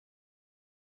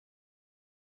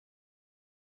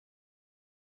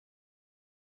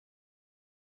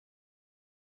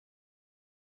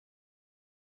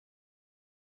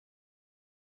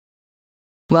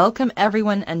Welcome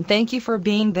everyone and thank you for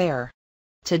being there.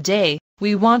 Today,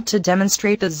 we want to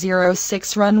demonstrate the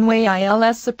 06 runway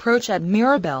ILS approach at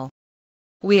Mirabel.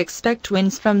 We expect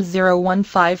winds from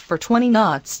 015 for 20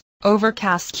 knots,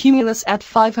 overcast cumulus at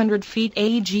 500 feet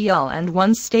AGL and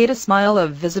 1 status mile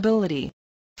of visibility.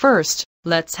 First,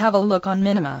 let's have a look on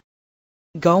minima.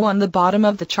 Go on the bottom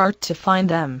of the chart to find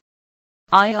them.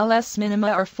 ILS minima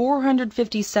are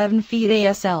 457 feet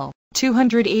ASL,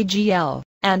 200 AGL,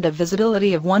 and a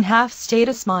visibility of 1/2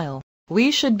 status mile. We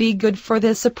should be good for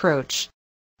this approach.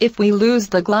 If we lose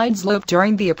the glide slope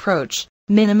during the approach,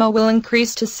 minima will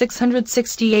increase to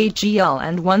 660 AGL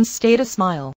and 1 status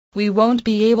mile. We won't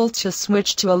be able to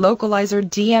switch to a localizer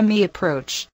DME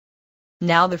approach.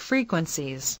 Now the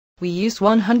frequencies. We use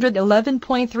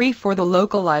 111.3 for the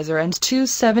localizer and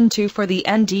 272 for the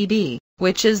NDB,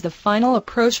 which is the final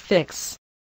approach fix.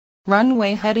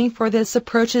 Runway heading for this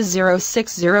approach is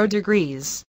 060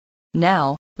 degrees.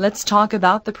 Now, let's talk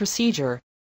about the procedure.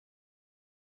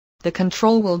 The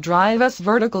control will drive us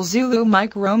vertical Zulu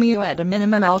Mike Romeo at a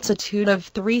minimum altitude of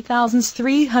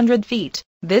 3,300 feet.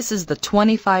 This is the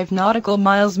 25 nautical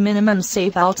miles minimum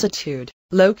safe altitude,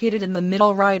 located in the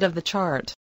middle right of the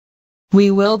chart.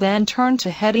 We will then turn to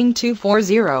heading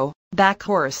 240, back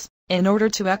course, in order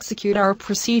to execute our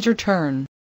procedure turn.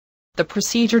 The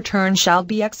procedure turn shall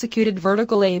be executed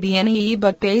vertical ABNE,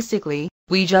 but basically,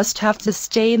 we just have to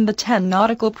stay in the 10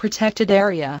 nautical protected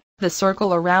area, the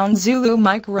circle around Zulu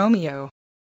Mike Romeo.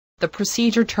 The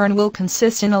procedure turn will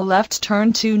consist in a left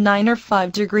turn to 9 or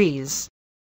 5 degrees.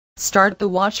 Start the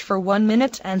watch for 1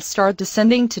 minute and start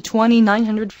descending to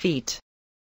 2,900 feet.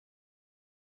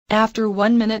 After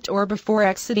 1 minute or before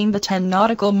exiting the 10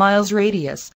 nautical miles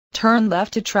radius, turn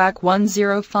left to track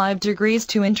 105 degrees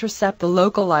to intercept the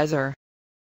localizer.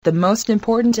 The most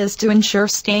important is to ensure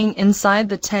staying inside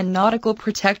the 10 nautical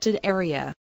protected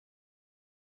area.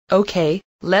 Okay,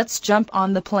 let's jump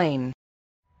on the plane.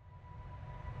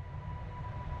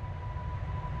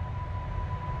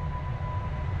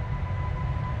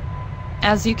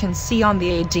 As you can see on the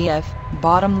ADF,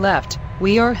 bottom left,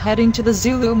 we are heading to the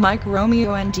Zulu Mike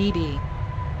Romeo NDB.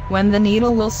 When the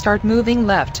needle will start moving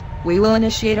left, we will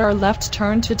initiate our left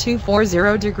turn to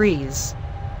 240 degrees.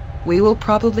 We will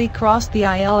probably cross the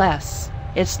ILS.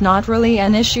 It's not really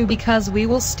an issue because we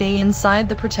will stay inside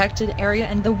the protected area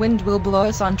and the wind will blow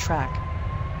us on track.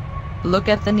 Look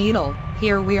at the needle,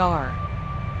 here we are.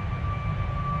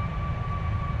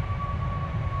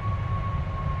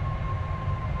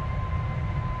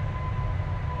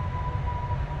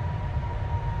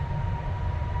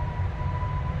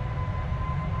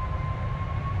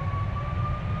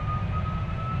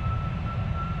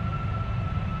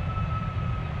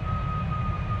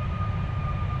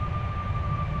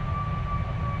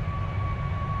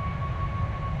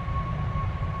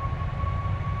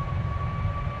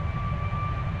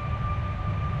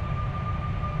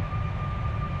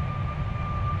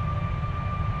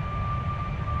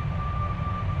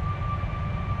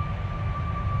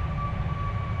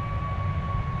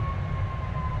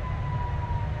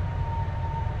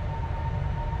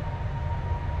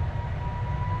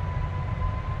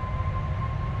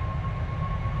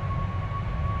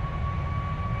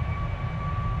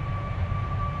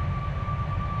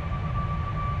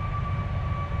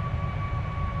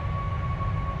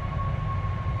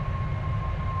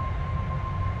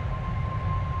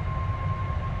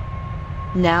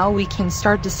 Now we can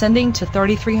start descending to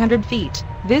 3,300 feet.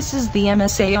 This is the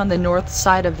MSA on the north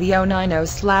side of the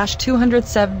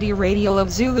 090/270 radial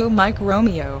of Zulu Mike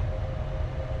Romeo.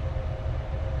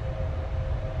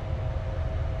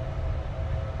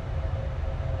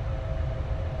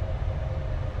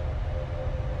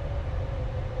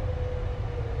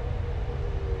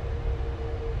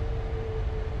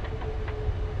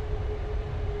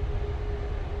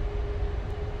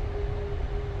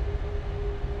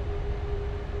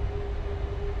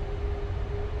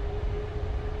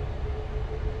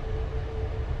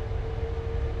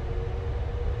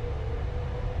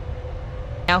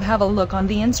 Now have a look on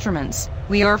the instruments.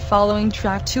 We are following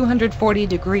track 240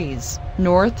 degrees,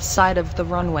 north side of the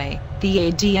runway.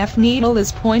 The ADF needle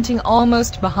is pointing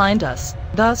almost behind us,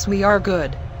 thus we are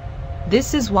good.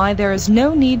 This is why there is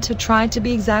no need to try to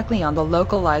be exactly on the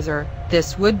localizer.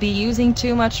 This would be using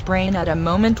too much brain at a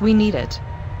moment we need it.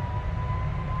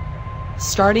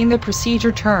 Starting the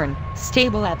procedure turn,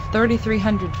 stable at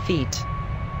 3,300 feet.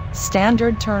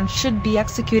 Standard turn should be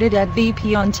executed at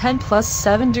VP on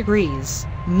 10+7 degrees,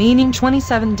 meaning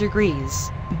 27 degrees,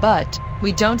 but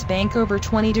we don't bank over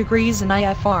 20 degrees in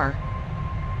IFR.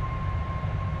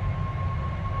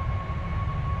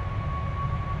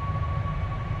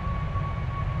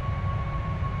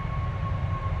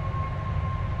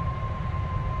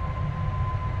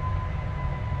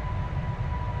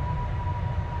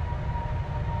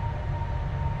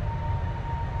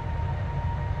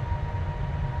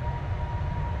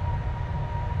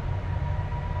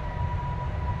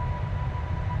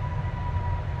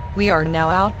 We are now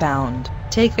outbound.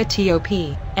 Take a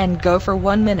TOP, and go for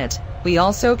 1 minute. We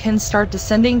also can start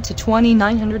descending to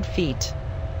 2,900 feet.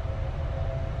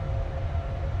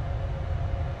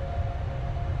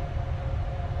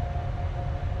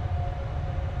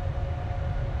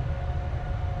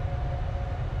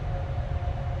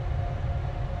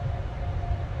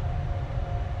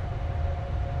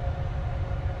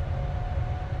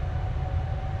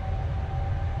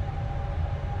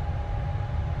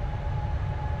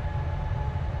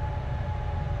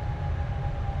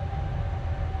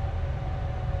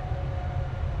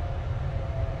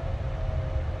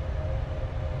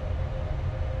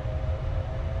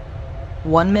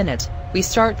 One minute, we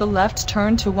start the left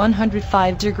turn to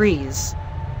 105 degrees.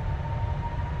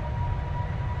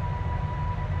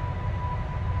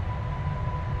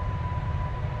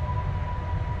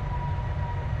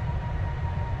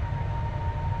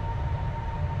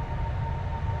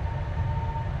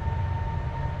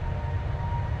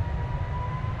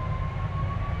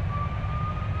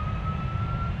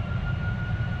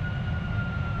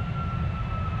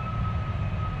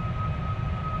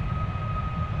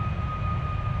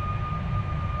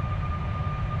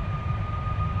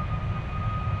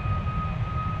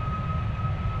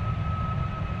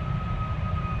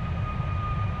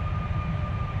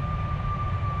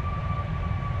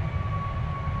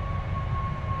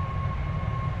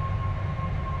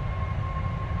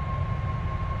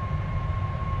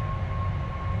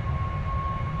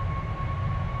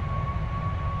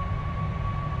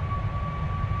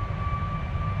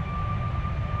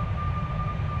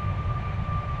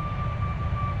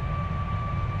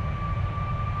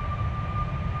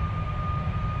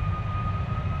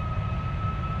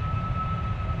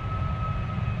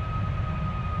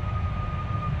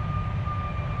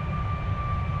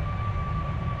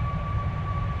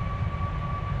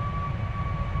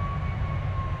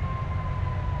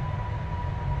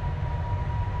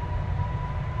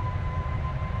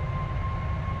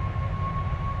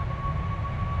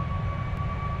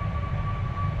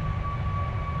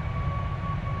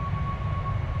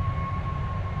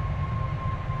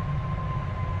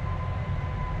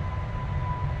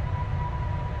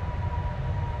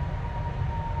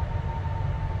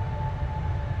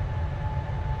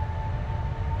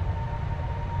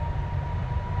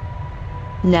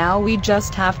 Now we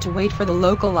just have to wait for the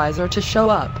localizer to show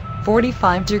up.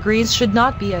 45 degrees should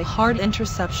not be a hard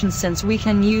interception since we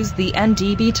can use the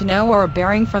NDB to know our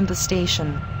bearing from the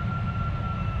station.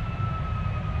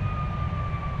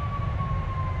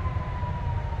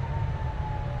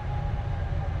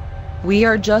 We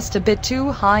are just a bit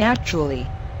too high actually.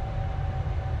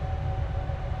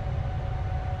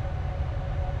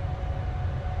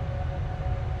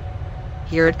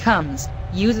 Here it comes.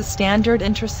 Use a standard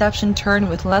interception turn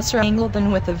with lesser angle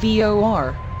than with a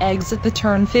VOR. Exit the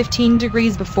turn 15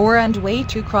 degrees before and wait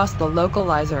to cross the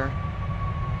localizer.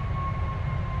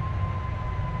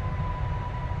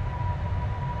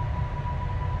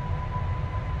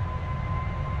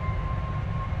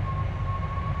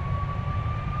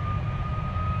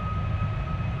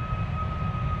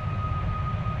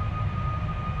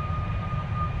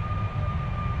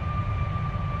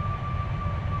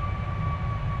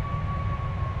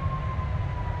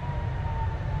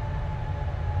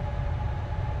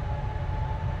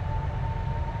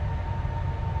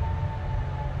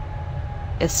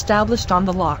 Established on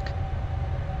the lock.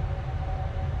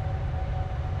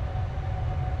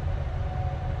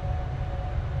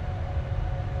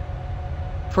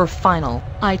 For final,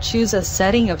 I choose a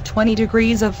setting of 20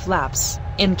 degrees of flaps.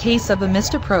 In case of a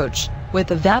missed approach, with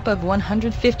a VAP of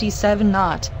 157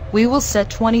 knot, we will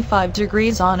set 25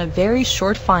 degrees on a very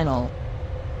short final.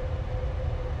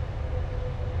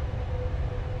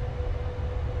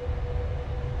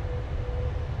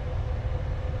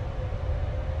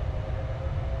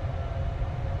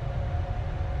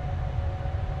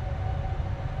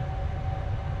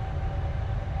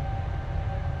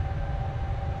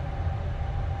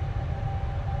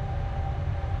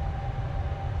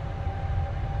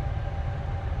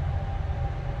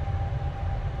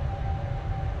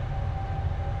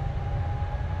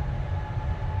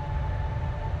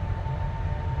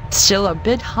 Still a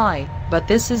bit high, but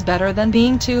this is better than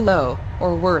being too low,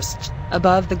 or worse,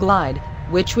 above the glide,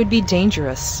 which would be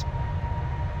dangerous.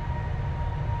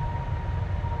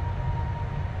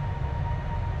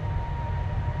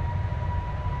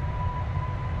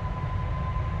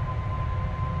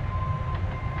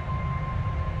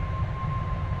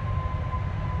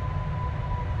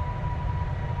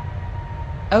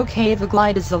 Okay, the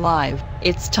glide is alive.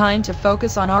 It's time to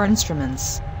focus on our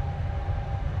instruments.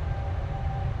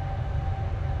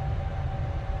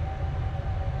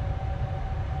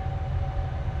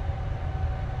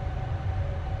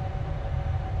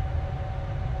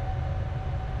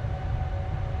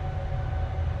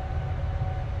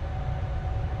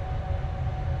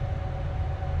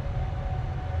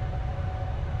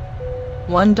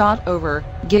 1 dot over,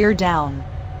 gear down.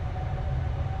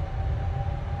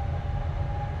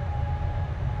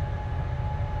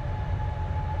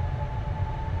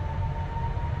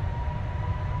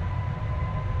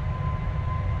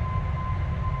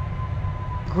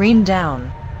 Green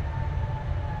down.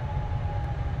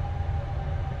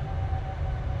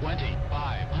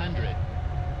 2500.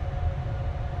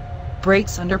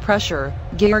 Brakes under pressure,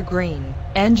 gear green,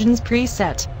 engines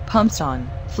preset, pumps on,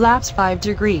 flaps 5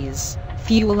 degrees,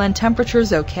 fuel and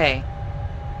temperatures okay.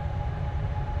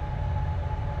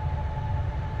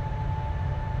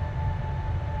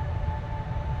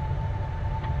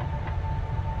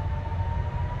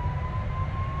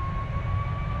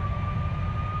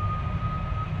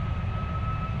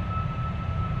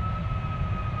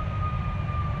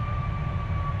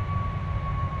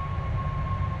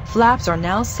 Flaps are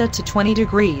now set to 20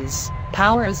 degrees,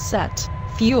 power is set,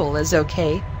 fuel is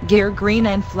okay, gear green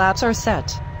and flaps are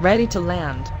set, ready to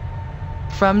land.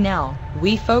 From now,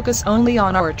 we focus only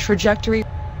on our trajectory.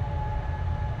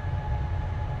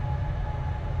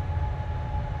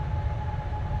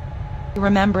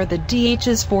 Remember the DH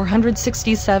is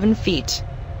 467 feet.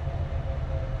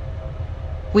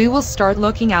 We will start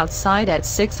looking outside at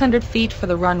 600 feet for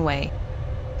the runway.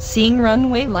 Seeing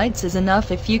runway lights is enough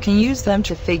if you can use them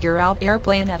to figure out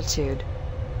airplane attitude.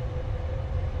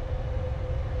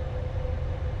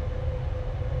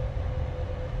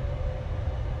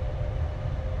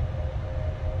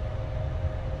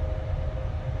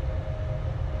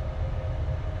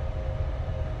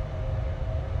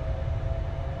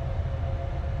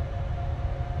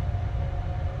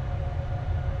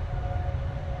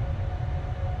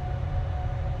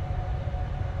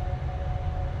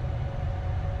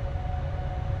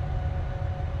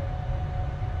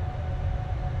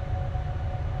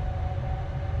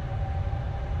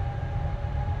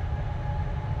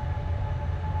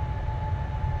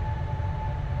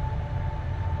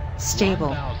 Stable.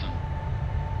 1000.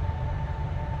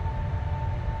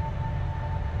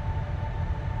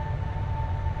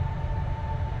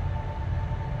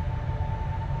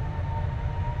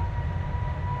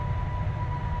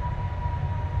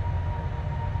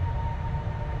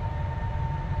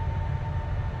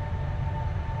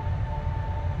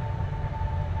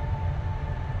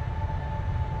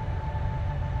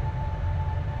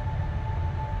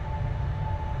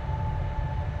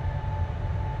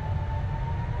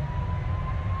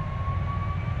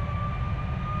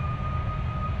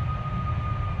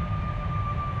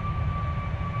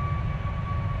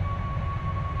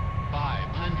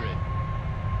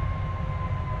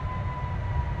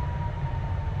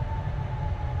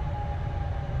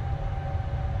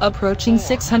 Approaching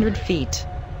 600 feet.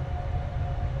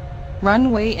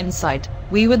 Runway in sight,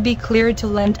 we would be cleared to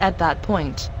land at that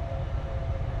point.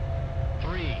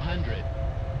 300.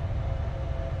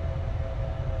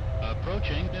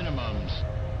 Approaching minimums.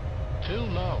 Too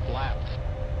low flaps.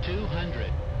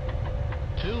 200.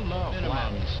 Too low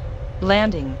minimums.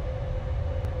 Landing.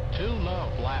 Too low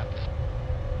flaps.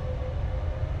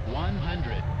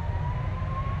 100.